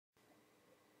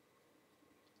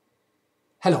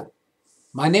Hello,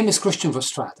 my name is Christian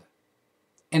Verstraeten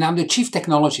and I'm the Chief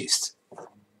Technologist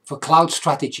for Cloud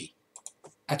Strategy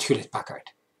at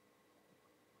Hewlett-Packard.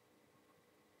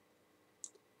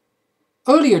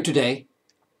 Earlier today,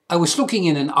 I was looking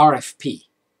in an RFP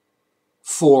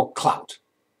for cloud.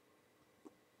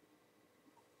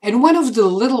 And one of the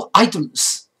little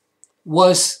items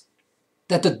was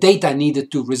that the data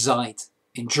needed to reside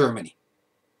in Germany.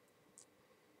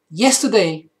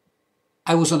 Yesterday,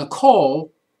 I was on a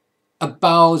call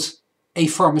about a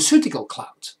pharmaceutical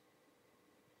cloud.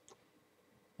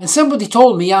 And somebody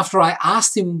told me after I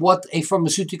asked him what a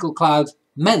pharmaceutical cloud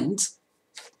meant,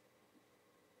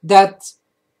 that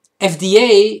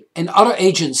FDA and other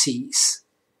agencies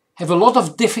have a lot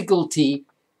of difficulty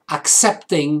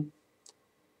accepting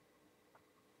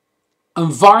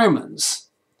environments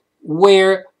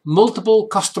where multiple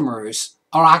customers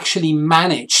are actually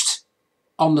managed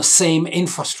on the same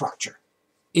infrastructure.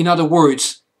 In other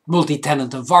words,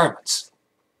 multi-tenant environments.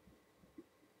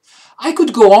 I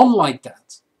could go on like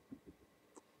that.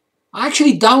 I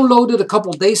actually downloaded a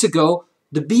couple days ago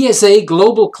the BSA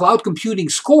Global Cloud Computing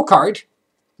Scorecard,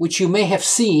 which you may have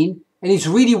seen, and it's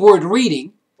really worth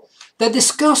reading, that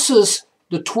discusses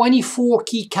the 24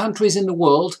 key countries in the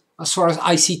world as far as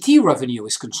ICT revenue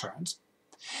is concerned,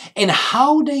 and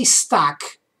how they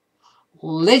stack,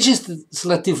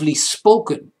 legislatively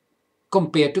spoken,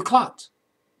 compared to cloud.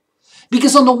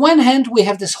 Because on the one hand, we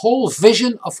have this whole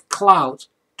vision of cloud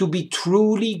to be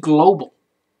truly global.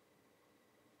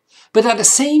 But at the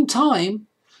same time,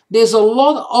 there's a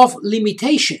lot of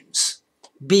limitations,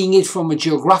 being it from a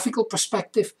geographical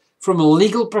perspective, from a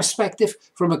legal perspective,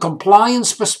 from a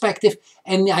compliance perspective,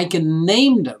 and I can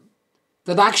name them,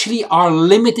 that actually are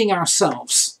limiting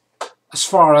ourselves as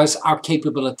far as our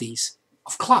capabilities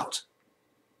of cloud.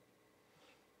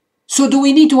 So do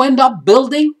we need to end up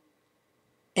building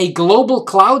a global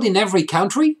cloud in every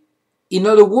country? In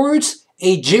other words,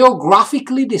 a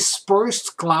geographically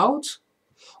dispersed cloud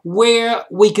where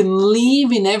we can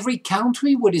leave in every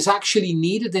country what is actually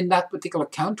needed in that particular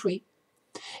country?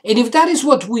 And if that is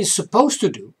what we're supposed to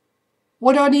do,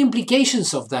 what are the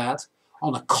implications of that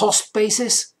on a cost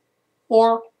basis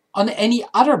or on any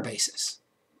other basis?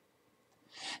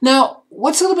 Now,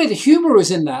 what's a little bit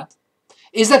humorous in that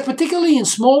is that particularly in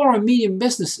smaller and medium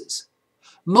businesses,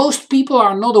 most people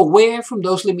are not aware from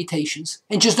those limitations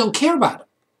and just don't care about them.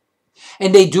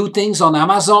 And they do things on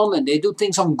Amazon and they do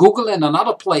things on Google and on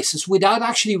other places without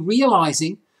actually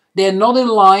realizing they're not in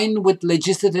line with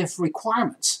legislative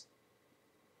requirements.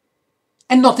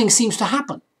 And nothing seems to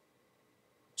happen.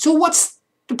 So what's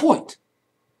the point?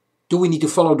 Do we need to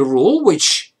follow the rule,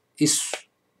 which is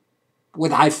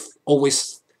what I've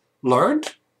always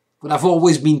learned, what I've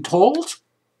always been told?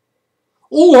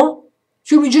 Or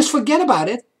should we just forget about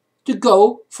it to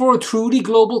go for a truly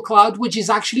global cloud, which is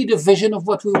actually the vision of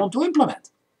what we want to implement?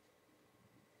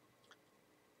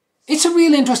 It's a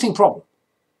really interesting problem.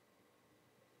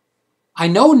 I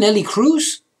know Nelly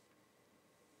Cruz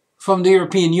from the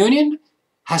European Union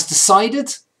has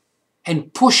decided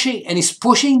and is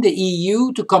pushing the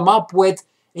EU to come up with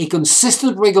a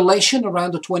consistent regulation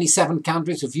around the 27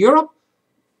 countries of Europe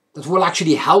that will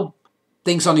actually help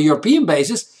things on a European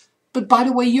basis. But by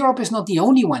the way, Europe is not the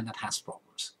only one that has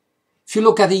problems. If you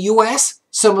look at the US,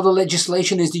 some of the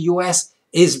legislation in the US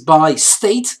is by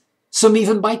state, some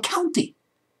even by county.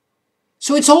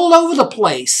 So it's all over the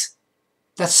place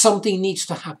that something needs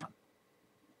to happen.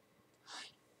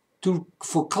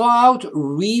 For cloud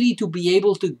really to be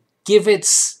able to give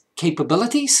its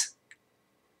capabilities,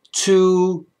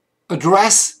 to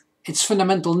address its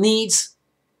fundamental needs,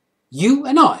 you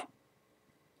and I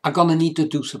are going to need to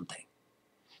do something.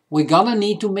 We're going to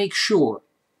need to make sure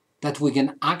that we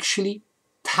can actually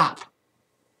tap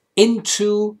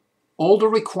into all the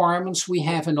requirements we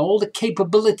have and all the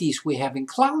capabilities we have in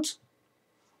cloud,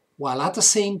 while at the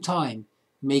same time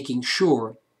making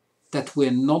sure that we're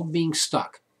not being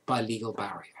stuck by legal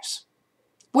barriers.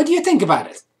 What do you think about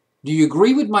it? Do you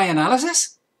agree with my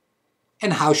analysis?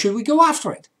 And how should we go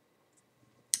after it?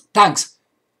 Thanks.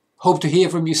 Hope to hear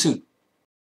from you soon.